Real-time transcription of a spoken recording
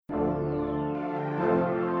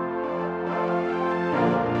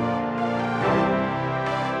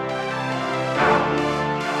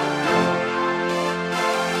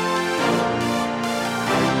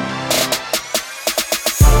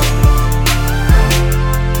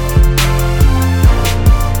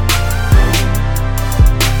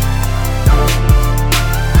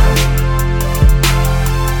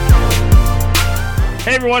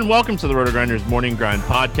everyone, welcome to the Roto Grinders Morning Grind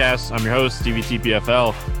Podcast. I'm your host, Stevie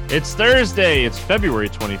TPFL. It's Thursday. It's February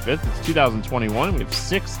 25th. It's 2021. We have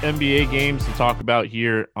 6 NBA games to talk about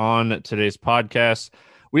here on today's podcast.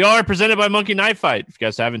 We are presented by Monkey Knife Fight. If you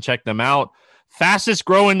guys haven't checked them out, fastest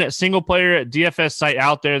growing single player DFS site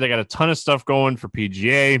out there. They got a ton of stuff going for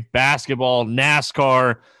PGA, basketball,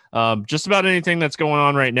 NASCAR, just about anything that's going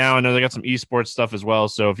on right now. I know they got some esports stuff as well.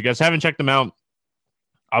 So if you guys haven't checked them out,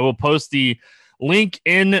 I will post the link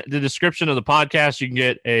in the description of the podcast. You can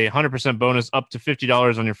get a 100% bonus up to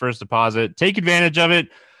 $50 on your first deposit. Take advantage of it.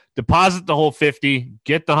 Deposit the whole 50,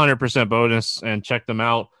 get the 100% bonus, and check them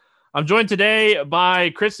out. I'm joined today by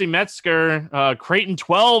Christy Metzger, Creighton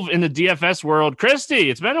 12 in the DFS world. Christy,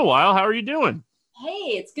 it's been a while. How are you doing?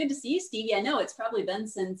 Hey, it's good to see you, Stevie. I know it's probably been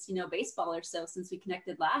since, baseball or so since we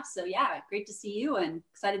connected last. So yeah, great to see you and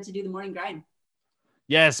excited to do the morning grind.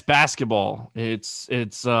 Yes, basketball. It's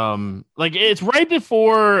right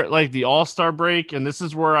before like the All-Star break, and this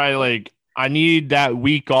is where I need that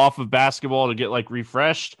week off of basketball to get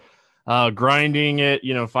refreshed. Grinding it,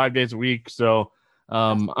 5 days a week. So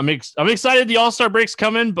I'm excited the All-Star break's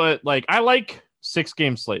coming, but I like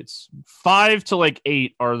 6-game slates. 5 to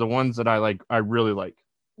 8 are the ones that I really like.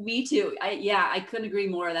 Me too. I couldn't agree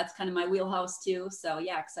more. That's kind of my wheelhouse too. So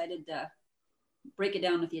yeah, excited to break it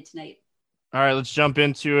down with you tonight. All right, let's jump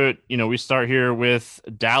into it. We start here with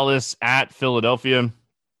Dallas at Philadelphia.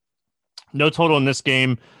 No total in this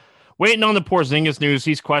game. Waiting on the Porzingis news.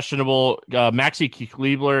 He's questionable. Maxi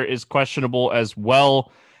Kleber is questionable as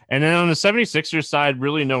well. And then on the 76ers side,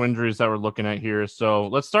 really no injuries that we're looking at here. So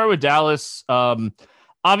let's start with Dallas.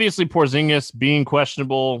 Obviously, Porzingis being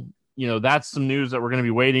questionable, that's some news that we're going to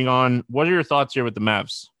be waiting on. What are your thoughts here with the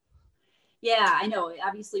Mavs? Yeah, I know.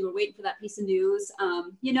 Obviously, we're waiting for that piece of news.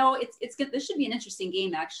 It's good. This should be an interesting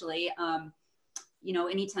game, actually.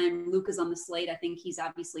 Anytime Luka's on the slate, I think he's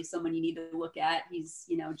obviously someone you need to look at. He's,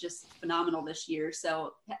 just phenomenal this year.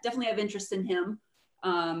 So definitely have interest in him.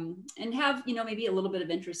 And have, maybe a little bit of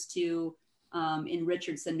interest too in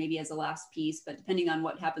Richardson, maybe as a last piece, but depending on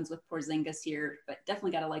what happens with Porzingis here, but definitely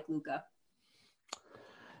got to like Luka.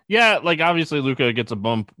 Yeah, obviously Luka gets a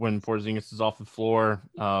bump when Porzingis is off the floor.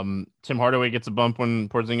 Tim Hardaway gets a bump when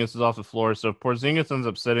Porzingis is off the floor. So if Porzingis ends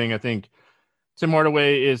up sitting, I think Tim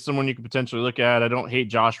Hardaway is someone you could potentially look at. I don't hate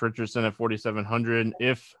Josh Richardson at 4,700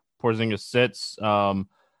 if Porzingis sits.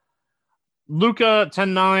 Luka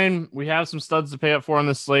 10-9. We have some studs to pay up for on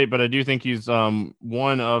this slate, but I do think he's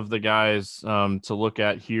one of the guys to look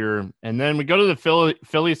at here. And then we go to the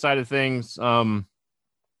Philly side of things.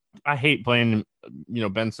 I hate playing,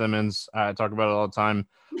 Ben Simmons. I talk about it all the time.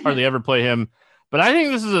 Hardly ever play him. But I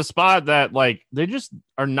think this is a spot that, they just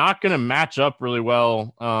are not going to match up really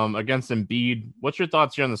well against Embiid. What's your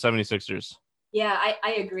thoughts here on the 76ers? Yeah,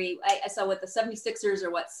 I agree. I saw what the 76ers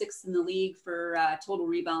are, 6th in the league for total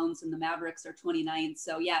rebounds, and the Mavericks are 29th.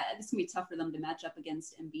 So, yeah, it's going to be tough for them to match up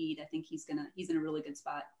against Embiid. I think he's in a really good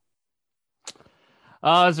spot.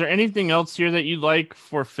 Is there anything else here that you'd like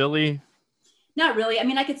for Philly? Not really. I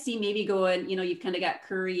mean, I could see maybe going, you've kind of got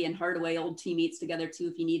Curry and Hardaway, old teammates together too.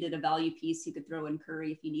 If you needed a value piece, you could throw in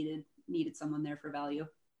Curry if you needed someone there for value.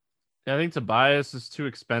 Yeah, I think Tobias is too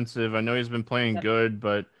expensive. I know he's been playing good,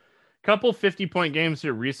 but a couple 50-point games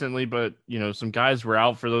here recently, but, some guys were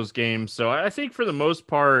out for those games. So I think for the most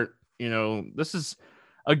part, this is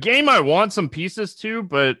a game I want some pieces to,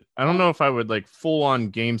 but I don't know if I would full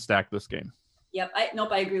on game stack this game. Yep. I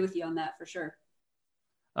agree with you on that for sure.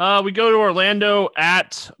 We go to Orlando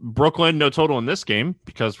at Brooklyn. No total in this game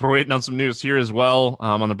because we're waiting on some news here as well.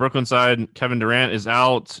 On the Brooklyn side, Kevin Durant is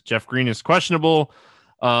out. Jeff Green is questionable.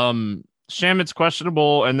 Shamit's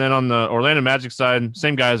questionable. And then on the Orlando Magic side,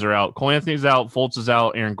 same guys are out. Cole Anthony's out. Fultz is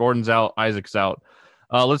out. Aaron Gordon's out. Isaac's out.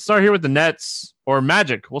 Let's start here with the Nets or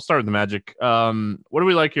Magic. We'll start with the Magic. What do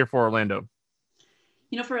we like here for Orlando?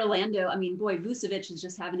 For Orlando, I mean, boy, Vucevic is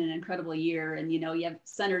just having an incredible year. And, you have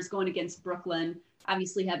centers going against Brooklyn.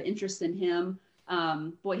 Obviously have interest in him.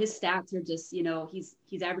 His stats are just,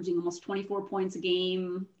 he's averaging almost 24 points a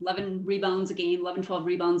game, 11 rebounds a game, 11, 12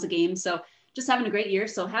 rebounds a game. So just having a great year.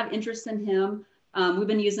 So have interest in him. We've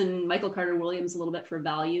been using Michael Carter-Williams a little bit for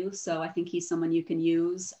value. So I think he's someone you can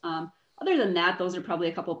use. Other than that, those are probably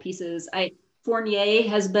a couple pieces. Fournier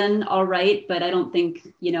has been all right, but I don't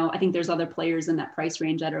think, I think there's other players in that price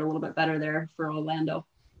range that are a little bit better there for Orlando.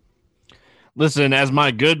 Listen, as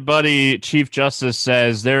my good buddy Chief Justice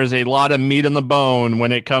says, there is a lot of meat on the bone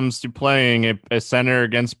when it comes to playing a center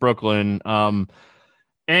against Brooklyn. We're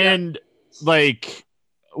playing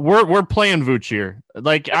Vooch here.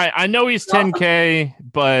 I know he's 10K,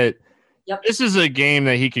 but this is a game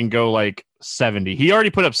that he can go 70. He already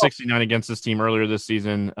put up 69 against this team earlier this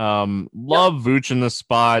season. Love Vooch in this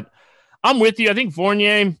spot. I'm with you. I think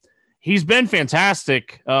Fournier, he's been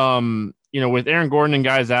fantastic. With Aaron Gordon and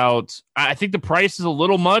guys out, I think the price is a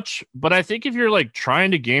little much, but I think if you're like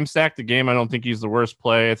trying to game stack the game, I don't think he's the worst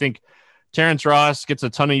play. I think Terrence Ross gets a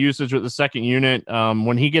ton of usage with the second unit.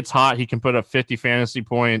 When he gets hot, he can put up 50 fantasy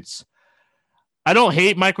points. I don't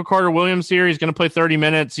hate Michael Carter-Williams here. He's going to play 30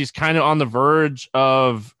 minutes. He's kind of on the verge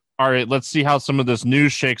of, all right, let's see how some of this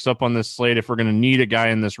news shakes up on this slate if we're going to need a guy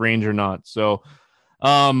in this range or not. So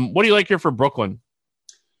what do you like here for Brooklyn?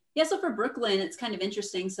 Yeah, so for Brooklyn, it's kind of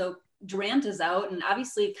interesting. So Durant is out, and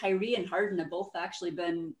obviously Kyrie and Harden have both actually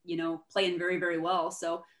been, playing very, very well.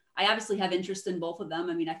 So I obviously have interest in both of them.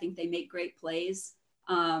 I mean, I think they make great plays.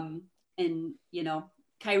 Kyrie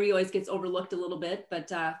always gets overlooked a little bit,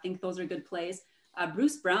 but I think those are good plays.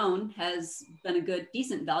 Bruce Brown has been a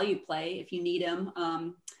decent value play if you need him.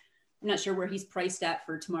 I'm not sure where he's priced at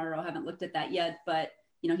for tomorrow. I haven't looked at that yet, but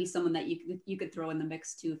he's someone that you could throw in the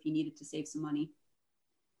mix too if you needed to save some money.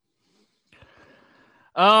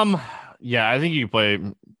 Yeah, I think you can play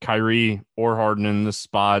Kyrie or Harden in this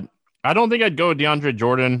spot. I don't think I'd go with DeAndre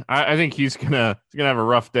Jordan. I think he's gonna have a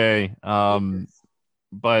rough day.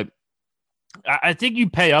 But I think you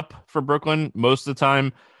pay up for Brooklyn most of the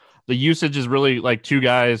time. The usage is really like two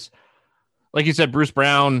guys. Like you said, Bruce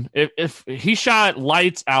Brown, if he shot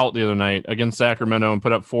lights out the other night against Sacramento and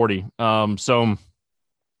put up 40. So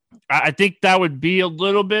I think that would be a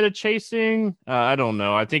little bit of chasing. I don't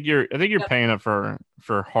know. I think you're paying up for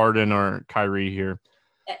Harden or Kyrie here.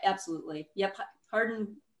 Absolutely. Yep.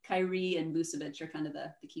 Harden, Kyrie, and Vucevic are kind of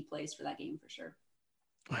the key plays for that game for sure.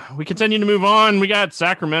 We continue to move on. We got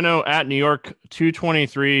Sacramento at New York,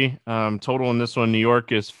 223 total in this one. New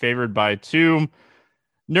York is favored by 2.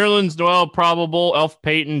 Nerlens Noel probable, Elf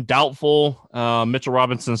Payton doubtful, Mitchell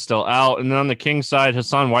Robinson still out, and then on the Kings side,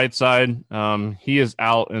 Hassan Whiteside, he is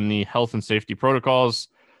out in the health and safety protocols.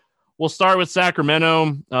 We'll start with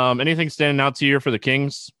Sacramento. Anything standing out to you for the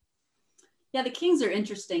Kings? Yeah, the Kings are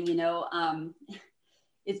interesting.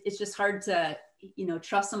 It's just hard to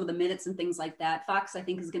trust some of the minutes and things like that. Fox, I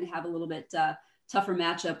think, is going to have a little bit tougher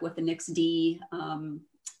matchup with the Knicks D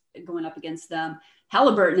going up against them.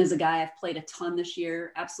 Halliburton is a guy I've played a ton this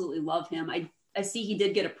year. Absolutely love him. I see he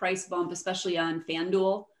did get a price bump, especially on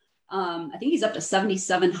FanDuel. I think he's up to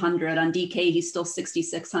 7,700 on DK. He's still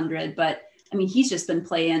 6,600, but I mean, he's just been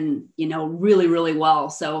playing, really, really well.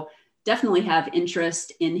 So definitely have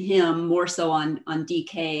interest in him more so on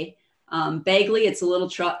DK. Bagley, it's a little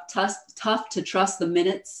tough to trust the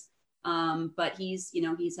minutes. But he's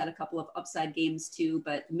had a couple of upside games too,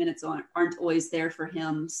 but the minutes aren't always there for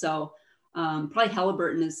him. So probably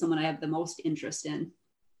Halliburton is someone I have the most interest in.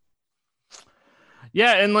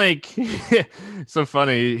 Yeah, and like so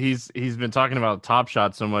funny, he's been talking about Top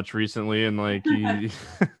Shot so much recently, and like you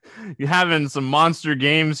having some monster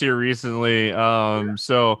games here recently.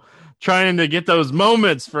 So trying to get those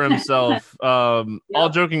moments for himself. All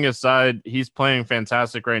joking aside, he's playing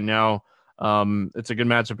fantastic right now. It's a good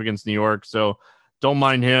matchup against New York, so don't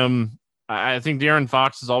mind him. I think De'Aaron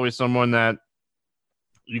Fox is always someone that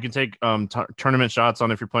you can take tournament shots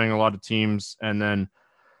on if you're playing a lot of teams. And then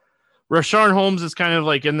Rashawn Holmes is kind of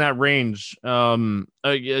like in that range.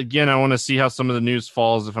 Again, I want to see how some of the news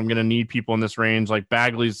falls if I'm going to need people in this range. Like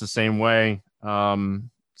Bagley's the same way.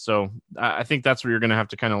 So I think that's where you're going to have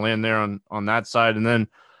to kind of land there on that side. And then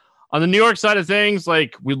on the New York side of things,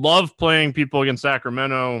 like we love playing people against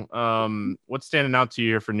Sacramento. What's standing out to you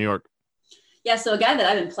here for New York? Yeah, so a guy that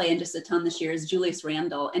I've been playing just a ton this year is Julius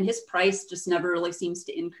Randle, and his price just never really seems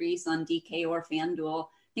to increase on DK or FanDuel.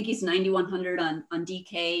 I think he's 9,100 on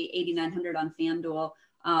DK, 8,900 on FanDuel.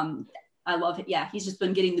 I love it. Yeah, he's just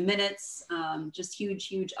been getting the minutes, just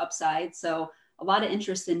huge upside. So a lot of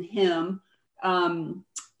interest in him.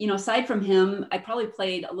 Aside from him, I probably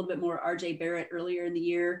played a little bit more RJ Barrett earlier in the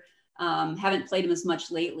year. Haven't played him as much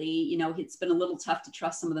lately. It's been a little tough to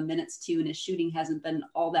trust some of the minutes too, and his shooting hasn't been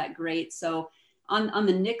all that great. So on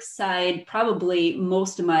the Knicks side, probably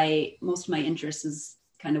most of my interest is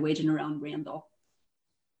kind of waging around Randall.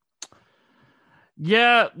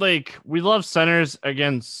 Yeah, like we love centers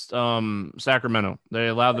against Sacramento. They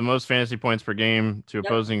allow the most fantasy points per game to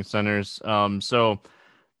opposing centers. So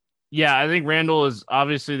yeah, I think Randall is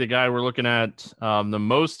obviously the guy we're looking at the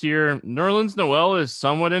most here. Nerlens Noel is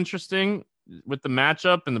somewhat interesting with the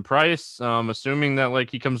matchup and the price, assuming that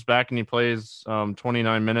like he comes back and he plays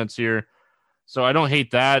 29 minutes here. So I don't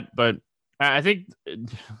hate that, but I think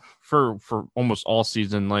for almost all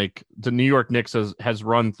season, like the New York Knicks has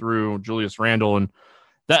run through Julius Randle, and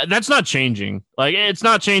That's not changing. Like, it's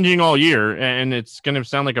not changing all year, and it's going to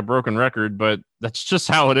sound like a broken record, but that's just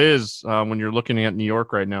how it is when you're looking at New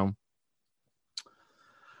York right now.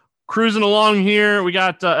 Cruising along here, we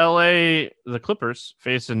got LA, the Clippers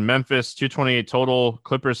facing Memphis, 228 total.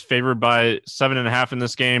 Clippers favored by 7.5 in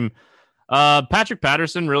this game. Patrick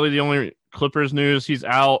Patterson, really the only Clippers news. He's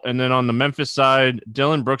out. And then on the Memphis side,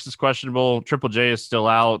 Dylan Brooks is questionable. Triple J is still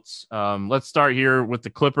out. Let's start here with the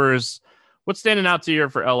Clippers. What's standing out to you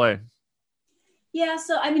for LA? Yeah,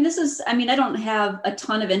 so I don't have a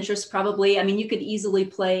ton of interest probably. I mean, you could easily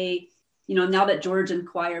play, now that George and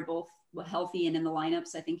Kawhi are both healthy and in the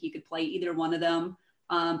lineups, I think you could play either one of them.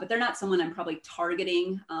 But they're not someone I'm probably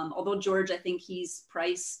targeting. Although George, I think he's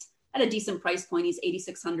priced at a decent price point. He's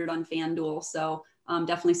 8,600 on FanDuel. So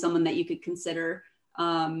definitely someone that you could consider.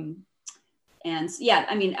 And yeah,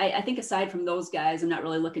 I mean, I think aside from those guys, I'm not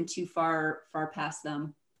really looking too far past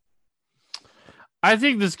them. I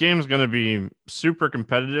think this game is going to be super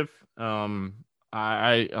competitive.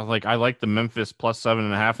 I like the Memphis plus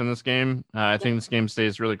 7.5 in this game. I think this game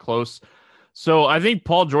stays really close. So I think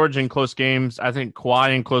Paul George in close games, I think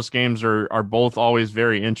Kawhi in close games are both always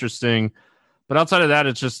very interesting. But outside of that,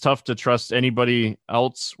 it's just tough to trust anybody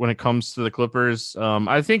else when it comes to the Clippers.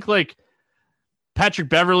 I think like Patrick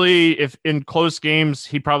Beverley, if in close games,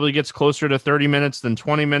 he probably gets closer to 30 minutes than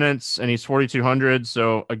 20 minutes, and he's 4,200.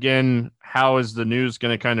 So again, how is the news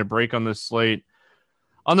going to kind of break on this slate?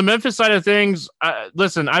 On the Memphis side of things,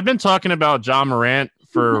 listen, I've been talking about Ja Morant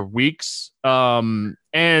for weeks, and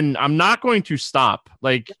I'm not going to stop.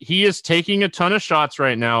 Like, he is taking a ton of shots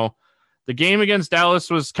right now. The game against Dallas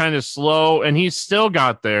was kind of slow, and he's still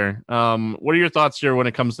got there. What are your thoughts here when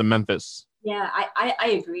it comes to Memphis? Yeah,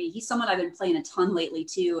 I agree. He's someone I've been playing a ton lately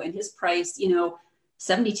too, and his price,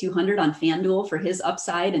 7,200 on FanDuel for his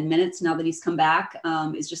upside and minutes now that he's come back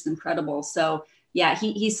is just incredible. So yeah,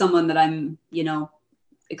 he's someone that I'm,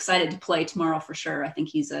 excited to play tomorrow for sure. I think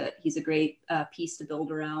he's a great piece to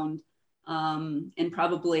build around, and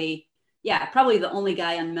probably the only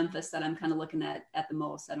guy on Memphis that I'm kind of looking at the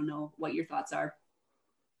most. I don't know what your thoughts are.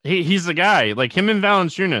 He's the guy, like him and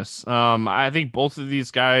Valanciunas. I think both of these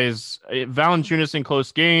guys, Valanciunas in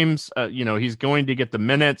close games, he's going to get the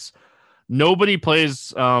minutes. Nobody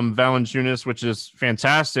plays Valanciunas, which is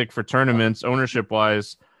fantastic for tournaments ownership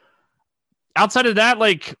wise. Outside of that,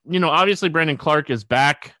 obviously Brandon Clark is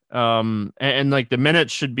back, and like the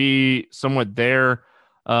minutes should be somewhat there.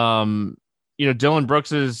 Dylan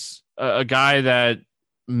Brooks is a guy that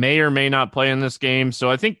may or may not play in this game. So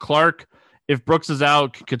I think Clark, if Brooks is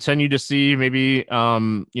out, could continue to see maybe,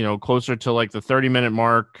 closer to like the 30-minute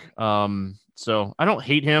mark. So I don't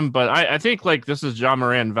hate him, but I think like this is Ja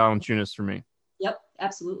Morant and Valanciunas for me. Yep,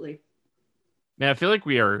 absolutely. Man, I feel like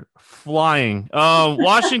we are flying.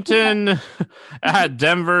 Washington at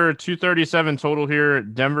Denver, 237 total here.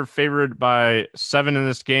 Denver favored by 7 in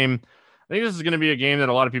this game. I think this is going to be a game that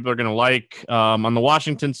a lot of people are going to like. On the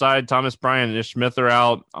Washington side, Thomas Bryant and Ish Smith are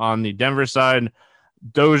out. On the Denver side,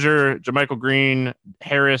 Dozier, JaMychal Green,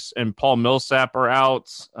 Harris, and Paul Millsap are out.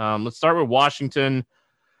 Let's start with Washington.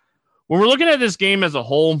 When we're looking at this game as a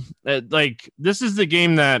whole, this is the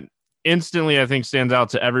game that instantly I think stands out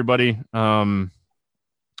to everybody on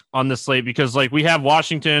the slate, because we have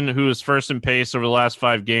Washington, who is first in pace over the last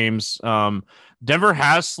 5 games. Denver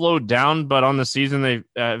has slowed down, but on the season they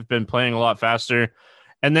have been playing a lot faster.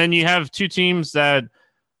 And then you have two teams that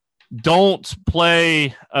don't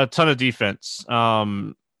play a ton of defense,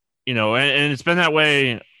 and it's been that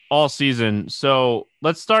way all season. So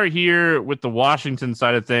let's start here with the Washington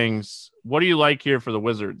side of things. What do you like here for the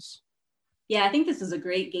Wizards? Yeah, I think this is a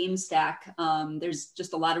great game stack. There's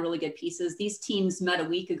just a lot of really good pieces. These teams met a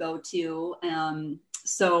week ago too.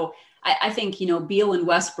 So I think, Beal and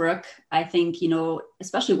Westbrook, I think,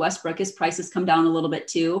 especially Westbrook, his prices come down a little bit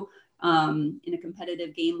too. In a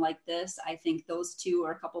competitive game like this, I think those two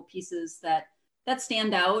are a couple pieces that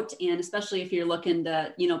stand out. And especially if you're looking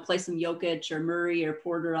to, play some Jokic or Murray or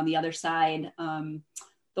Porter on the other side,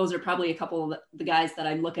 those are probably a couple of the guys that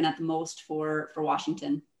I'm looking at the most for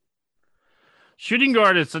Washington. Shooting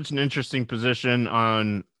guard is such an interesting position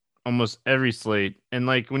on almost every slate. And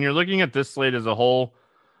when you're looking at this slate as a whole,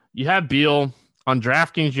 you have Beal. On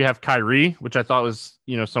DraftKings, you have Kyrie, which I thought was,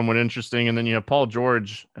 somewhat interesting. And then you have Paul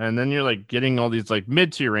George. And then you're getting all these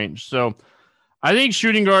mid-tier range. So I think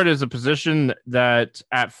shooting guard is a position that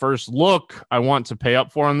at first look, I want to pay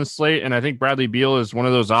up for on the slate. And I think Bradley Beal is one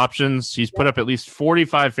of those options. He's put up at least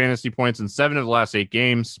 45 fantasy points in 7 of the last 8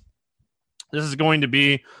 games. This is going to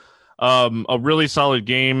be a really solid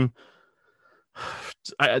game.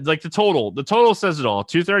 like the total says it all.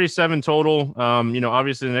 237 total.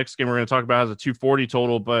 Obviously the next game we're going to talk about has a 240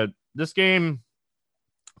 total, but this game,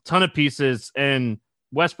 ton of pieces, and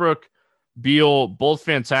Westbrook, Beal, both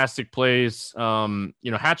fantastic plays.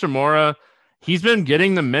 Hachimura, he's been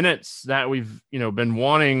getting the minutes that we've, been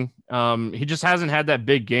wanting. He just hasn't had that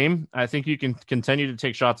big game. I think you can continue to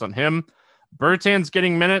take shots on him. Bertan's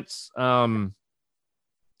getting minutes.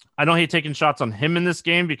 I don't hate taking shots on him in this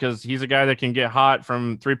game because he's a guy that can get hot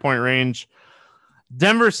from 3-point range.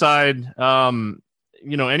 Denver side,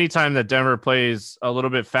 anytime that Denver plays a little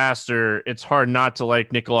bit faster, it's hard not to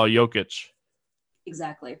like Nikola Jokic.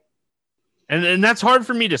 Exactly. And that's hard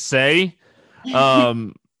for me to say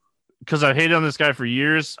because I've hated on this guy for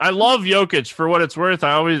years. I love Jokic for what it's worth.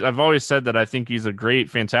 I've always said that I think he's a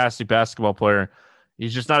great, fantastic basketball player.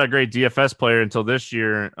 He's just not a great DFS player until this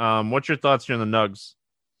year. What's your thoughts here on the Nugs?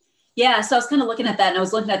 Yeah, so I was kind of looking at that, and I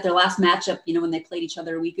was looking at their last matchup, when they played each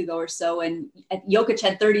other a week ago or so, and Jokic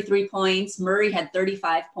had 33 points, Murray had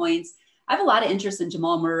 35 points. I have a lot of interest in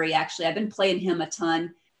Jamal Murray, actually. I've been playing him a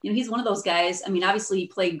ton. He's one of those guys. I mean, obviously he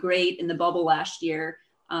played great in the bubble last year,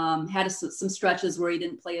 had some stretches where he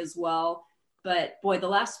didn't play as well. But, boy, the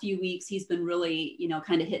last few weeks he's been really,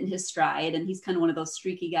 kind of hitting his stride, and he's kind of one of those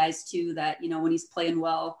streaky guys, too, that, when he's playing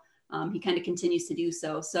well, he kind of continues to do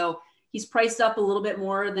so. So, he's priced up a little bit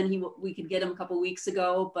more than we could get him a couple of weeks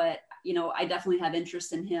ago, but I definitely have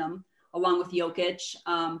interest in him along with Jokic.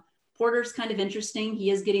 Porter's kind of interesting. He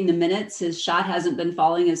is getting the minutes. His shot hasn't been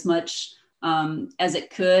falling as much as it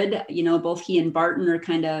could. Both he and Barton are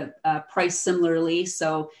kind of priced similarly,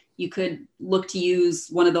 so you could look to use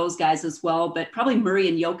one of those guys as well. But probably Murray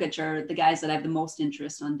and Jokic are the guys that I have the most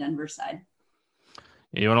interest on Denver side.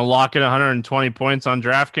 You want to lock in 120 points on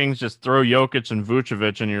DraftKings? Just throw Jokic and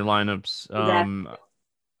Vucevic in your lineups. Exactly.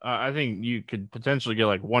 I think you could potentially get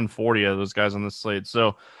like 140 of those guys on the slate.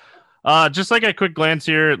 So just like a quick glance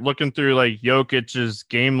here, looking through like Jokic's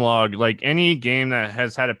game log, like any game that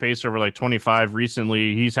has had a pace over like 25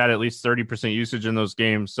 recently, he's had at least 30% usage in those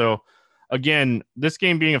games. So again, this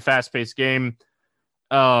game being a fast-paced game,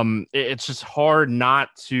 it's just hard not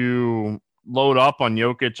to load up on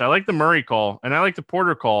Jokic. I like the Murray call, and I like the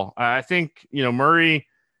Porter call. I think, Murray,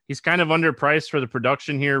 he's kind of underpriced for the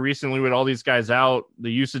production here recently with all these guys out.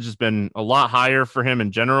 The usage has been a lot higher for him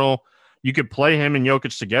in general. You could play him and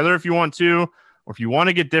Jokic together if you want to, or if you want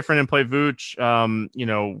to get different and play Vooch.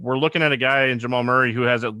 We're looking at a guy in Jamal Murray who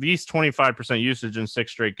has at least 25% usage in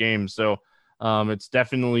 6 straight games. So it's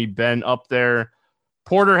definitely been up there.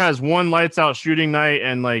 Porter has one lights out shooting night,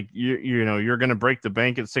 and like you're going to break the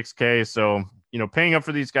bank at 6K. So paying up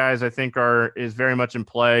for these guys I think is very much in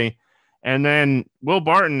play. And then Will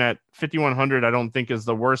Barton at 5,100 I don't think is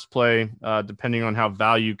the worst play, depending on how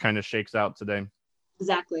value kind of shakes out today.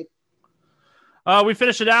 Exactly. We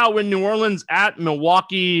finish it out with New Orleans at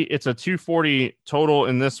Milwaukee. It's a 240 total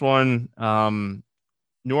in this one.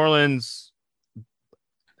 New Orleans,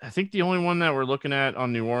 I think the only one that we're looking at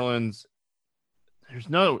on New Orleans, there's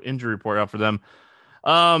no injury report out for them.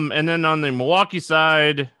 And then on the Milwaukee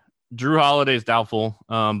side, Drew Holiday is doubtful.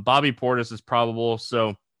 Bobby Portis is probable.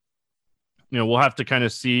 So, we'll have to kind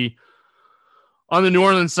of see on the New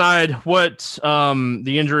Orleans side what the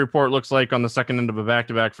injury report looks like on the second end of a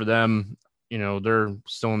back-to-back for them. They're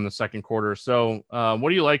still in the second quarter. So what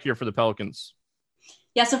do you like here for the Pelicans?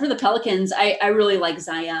 Yeah, so for the Pelicans, I really like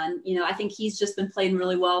Zion. I think he's just been playing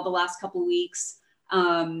really well the last couple of weeks.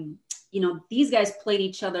 These guys played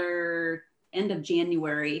each other end of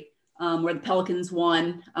January, where the Pelicans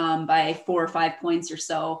won by 4 or 5 points or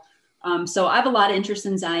so. So I have a lot of interest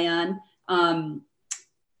in Zion.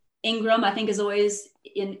 Ingram, I think, is always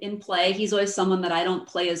in play. He's always someone that I don't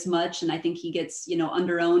play as much, and I think he gets,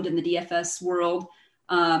 under-owned in the DFS world.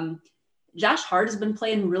 Josh Hart has been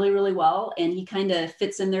playing really, really well, and he kind of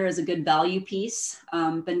fits in there as a good value piece,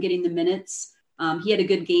 been getting the minutes. He had a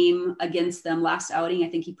good game against them last outing. I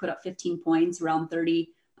think he put up 15 points, around 30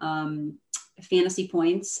 fantasy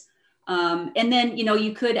points. And then,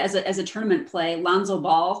 you could, as a tournament play, Lonzo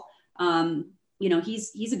Ball,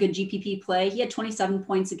 he's a good GPP play. He had 27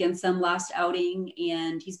 points against them last outing,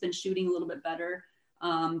 and he's been shooting a little bit better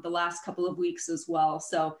the last couple of weeks as well.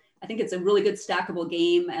 So I think it's a really good stackable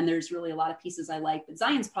game, and there's really a lot of pieces I like. But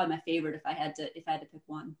Zion's probably my favorite if I had to pick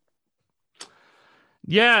one.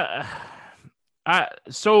 Yeah.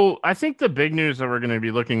 So I think the big news that we're going to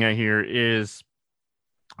be looking at here is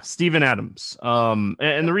Steven Adams.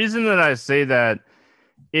 And the reason that I say that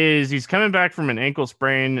is he's coming back from an ankle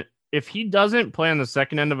sprain. If he doesn't play on the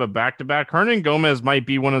second end of a back-to-back, Hernan Gomez might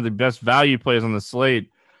be one of the best value plays on the slate.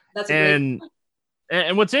 That's a great point.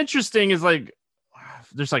 And what's interesting is like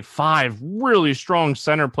there's like 5 really strong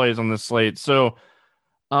center plays on this slate. So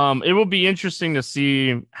it will be interesting to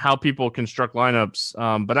see how people construct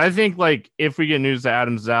lineups. But I think like if we get news that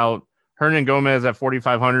Adams is out, Hernan Gomez at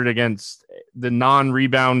 4,500 against the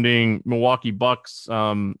non-rebounding Milwaukee Bucks.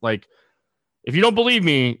 Like if you don't believe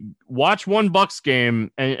me, watch one Bucks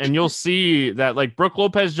game and you'll see that like Brook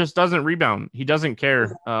Lopez just doesn't rebound. He doesn't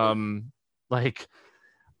care. So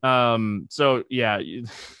yeah,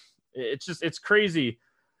 it's crazy.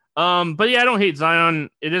 But yeah, I don't hate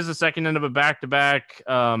Zion. It is the second end of a back-to-back.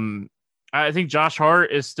 I think Josh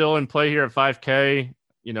Hart is still in play here at 5K.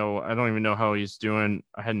 I don't even know how he's doing.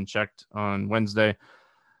 I hadn't checked on Wednesday.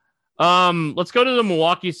 Let's go to the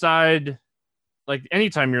Milwaukee side. Like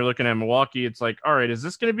anytime you're looking at Milwaukee, it's like, all right, is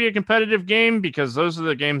this going to be a competitive game? Because those are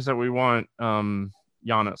the games that we want.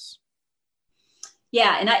 Giannis.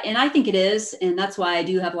 Yeah, and I think it is, and that's why I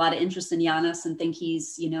do have a lot of interest in Giannis and think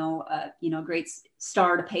he's a great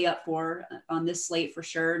star to pay up for on this slate for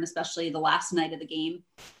sure, and especially the last night of the game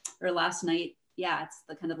or last night. Yeah, it's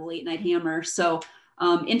the kind of the late night hammer. So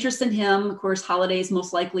interest in him. Of course, Holiday's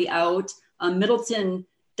most likely out. Middleton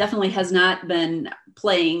definitely has not been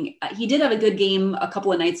playing. He did have a good game a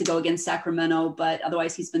couple of nights ago against Sacramento, but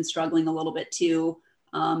otherwise he's been struggling a little bit too.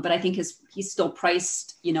 But I think he's still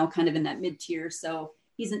priced, kind of in that mid tier. So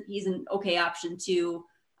he's an okay option too.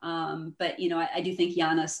 But I do think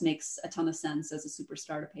Giannis makes a ton of sense as a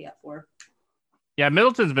superstar to pay up for. Yeah,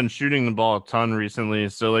 Middleton's been shooting the ball a ton recently.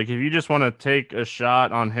 So like if you just want to take a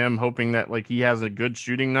shot on him, hoping that like he has a good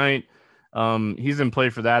shooting night, he's in play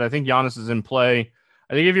for that. I think Giannis is in play.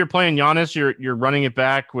 I think if you're playing Giannis, you're running it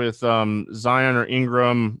back with Zion or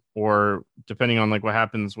Ingram, or depending on like what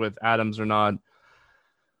happens with Adams or not.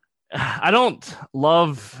 I don't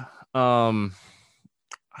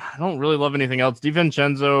really love anything else.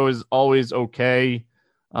 DiVincenzo is always okay.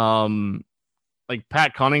 Like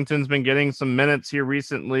Pat Connaughton's been getting some minutes here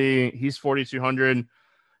recently. He's 4,200.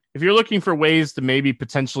 If you're looking for ways to maybe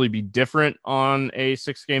potentially be different on a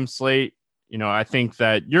 6-game slate, I think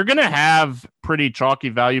that you're going to have pretty chalky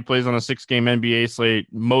value plays on a 6-game NBA slate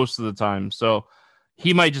most of the time. So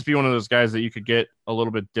he might just be one of those guys that you could get a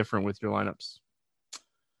little bit different with your lineups.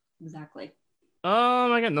 Exactly.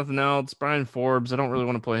 I got nothing else. Brian Forbes, I don't really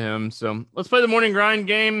want to play him. So let's play the morning grind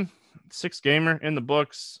game. 6-gamer in the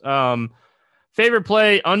books. Favorite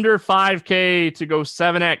play under 5K to go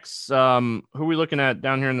 7X. Who are we looking at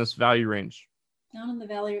down here in this value range? Down in the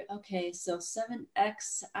value. Okay, so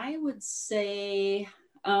 7X. I would say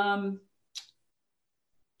I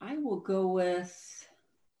will go with.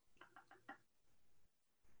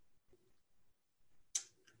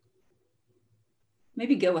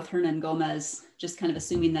 Maybe go with Hernan Gomez, just kind of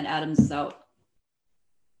assuming that Adams is out.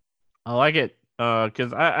 I like it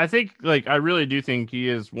because I think I really do think he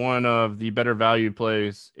is one of the better value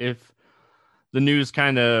plays if the news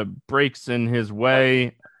kind of breaks in his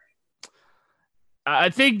way. I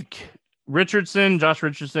think Josh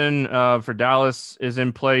Richardson for Dallas is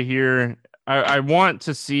in play here. I want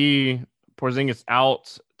to see Porzingis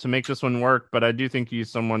out to make this one work, but I do think he's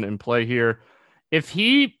someone in play here. If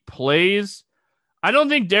he plays, I don't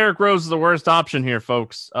think Derrick Rose is the worst option here,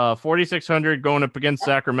 folks. 4,600 going up against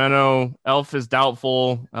Sacramento. Elf is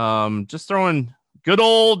doubtful. Just throwing good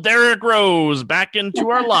old Derrick Rose back into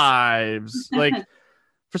our lives. Like,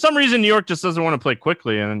 for some reason, New York just doesn't want to play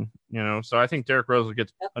quickly. And, so I think Derrick Rose will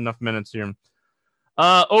get enough minutes here.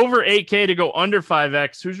 Over 8K to go under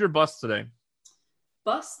 5X. Who's your bust today?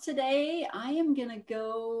 Bust today, I am going to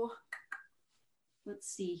go, let's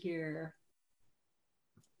see here.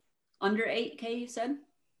 Under 8K, you said?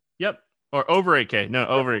 Yep. Or over 8K. No,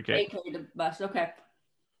 over 8K. 8K to bust. Okay.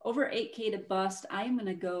 Over 8K to bust, I'm going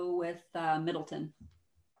to go with Middleton.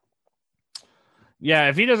 Yeah,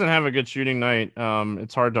 if he doesn't have a good shooting night,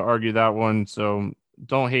 it's hard to argue that one. So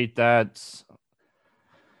don't hate that.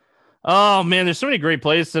 Oh, man, there's so many great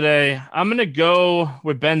plays today. I'm going to go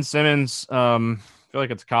with Ben Simmons. I feel like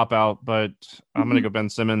it's a cop-out, but I'm going to go Ben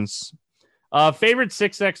Simmons. Favorite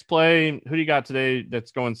 6X play, who do you got today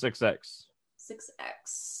that's going 6X?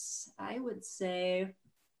 6X. I would say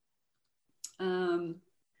I'm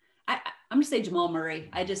going to say Jamal Murray.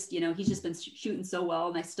 I just, he's just been shooting so well,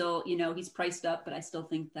 and I still, he's priced up, but I still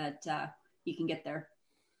think that he can get there.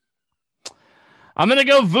 I'm going to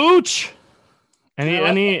go Vooch.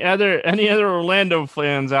 Any other Orlando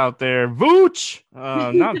fans out there? Vooch.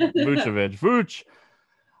 Not Vucevic. Vooch.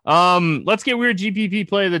 Let's get weird GPP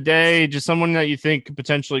play of the day. Just someone that you think could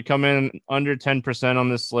potentially come in under 10% on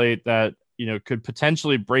this slate that, could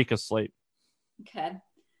potentially break a slate. Okay.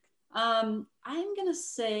 I'm going to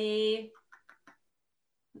say,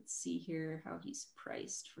 let's see here how he's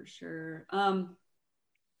priced for sure.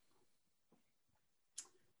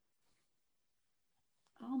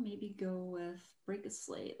 I'll maybe go with break a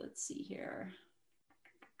slate. Let's see here.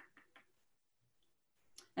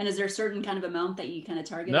 And is there a certain kind of amount that you kind of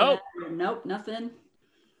target? Nope. Nope, nothing.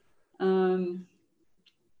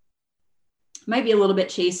 Might be a little bit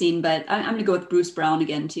chasing, but I'm going to go with Bruce Brown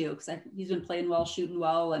again too, because he's been playing well, shooting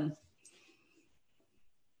well, and.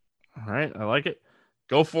 All right, I like it.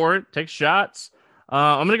 Go for it. Take shots.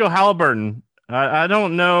 I'm going to go Halliburton. I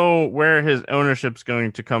don't know where his ownership's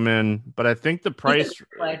going to come in, but I think the price,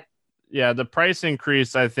 the price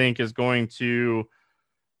increase, I think, is going to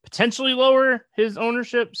potentially lower his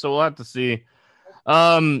ownership. So we'll have to see.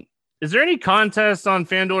 Is there any contest on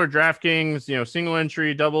FanDuel or DraftKings, single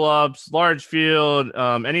entry, double ups, large field,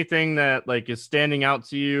 anything that like is standing out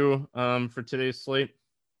to you for today's slate?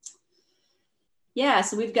 Yeah,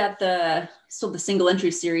 so we've got the single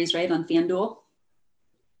entry series, right, on FanDuel.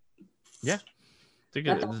 Yeah. I think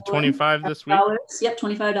it's 25 this week. Yep,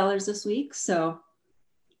 $25 this week. So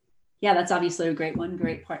yeah, that's obviously a great one.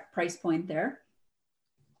 Great price point there.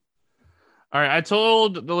 All right. I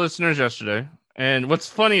told the listeners yesterday, and what's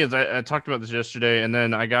funny is I talked about this yesterday, and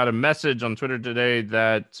then I got a message on Twitter today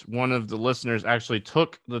that one of the listeners actually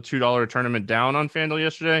took the $2 tournament down on FanDuel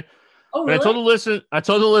yesterday. Oh, really? But I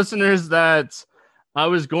told the listeners that I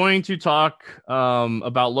was going to talk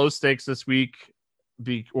about low stakes this week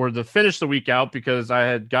or to finish the week out, because I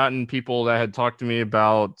had gotten people that had talked to me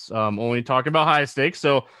about only talking about high stakes.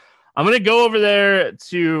 So I'm going to go over there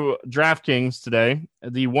to DraftKings today.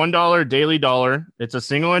 The $1 daily dollar. It's a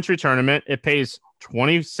single entry tournament. It pays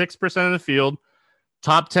 26% of the field.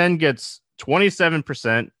 Top 10 gets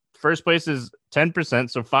 27%. First place is 10%.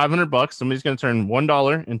 So $500. Somebody's going to turn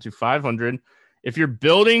 $1 into $500. If you're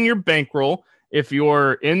building your bankroll, if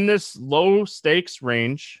you're in this low stakes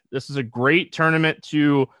range, this is a great tournament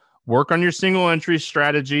to work on your single entry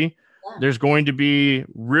strategy. Yeah. There's going to be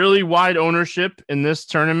really wide ownership in this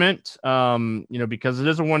tournament, because it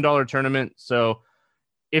is a $1 tournament. So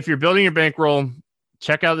if you're building your bankroll,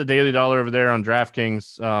 check out the daily dollar over there on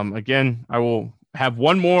DraftKings. Again, I will have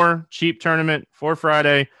one more cheap tournament for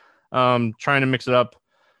Friday, trying to mix it up.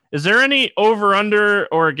 Is there any over under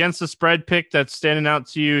or against the spread pick that's standing out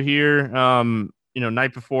to you here?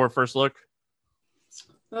 Night before first look.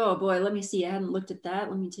 Oh boy, let me see. I hadn't looked at that.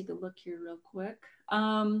 Let me take a look here real quick.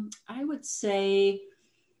 I would say,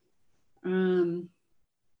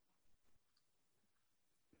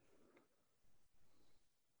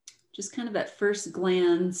 just kind of at first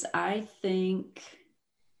glance, I think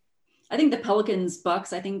the Pelicans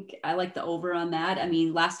Bucks, I like the over on that. I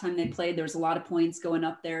mean, last time they played, there was a lot of points going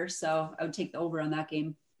up there. So I would take the over on that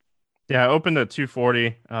game. Yeah, I opened at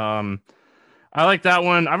 240. I like that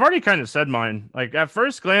one. I've already kind of said mine. Like at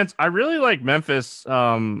first glance, I really like Memphis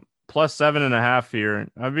plus 7.5 here.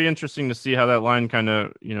 I'd be interesting to see how that line kind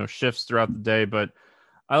of, shifts throughout the day, but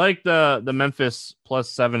I like the Memphis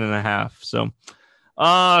plus 7.5.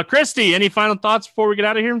 So Christy, any final thoughts before we get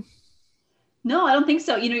out of here? No, I don't think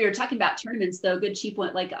so. You're talking about tournaments, though. Good cheap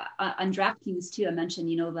one, like on DraftKings too. I mentioned,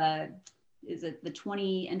 is it the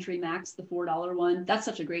 20 entry max, the $4 one? That's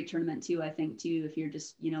such a great tournament too. I think too, if you're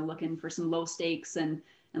just looking for some low stakes and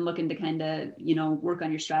looking to kind of work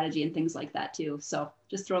on your strategy and things like that too. So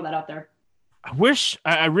just throw that out there.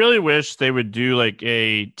 I really wish they would do like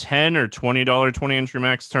a $10 or $20 20 entry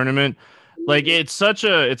max tournament. Like it's such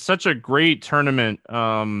a great tournament.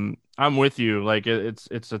 I'm with you. Like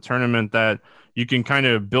it's a tournament that you can kind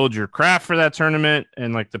of build your craft for that tournament,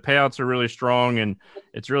 and like the payouts are really strong, and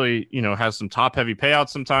it's really, has some top heavy payouts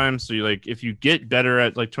sometimes. So if you get better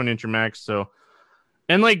at like 20 entry max. So,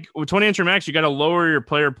 and like with 20 entry max, you got to lower your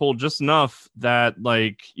player pool just enough that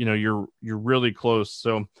you're really close.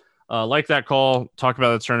 So, like that call, talk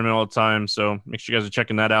about the tournament all the time. So make sure you guys are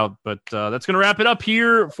checking that out. But that's going to wrap it up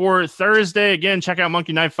here for Thursday. Again, check out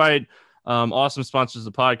Monkey Knife Fight. Awesome sponsors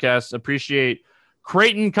of the podcast. Appreciate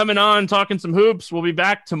Creighton coming on, talking some hoops. We'll be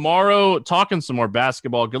back tomorrow talking some more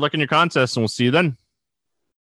basketball. Good luck in your contest, and we'll see you then.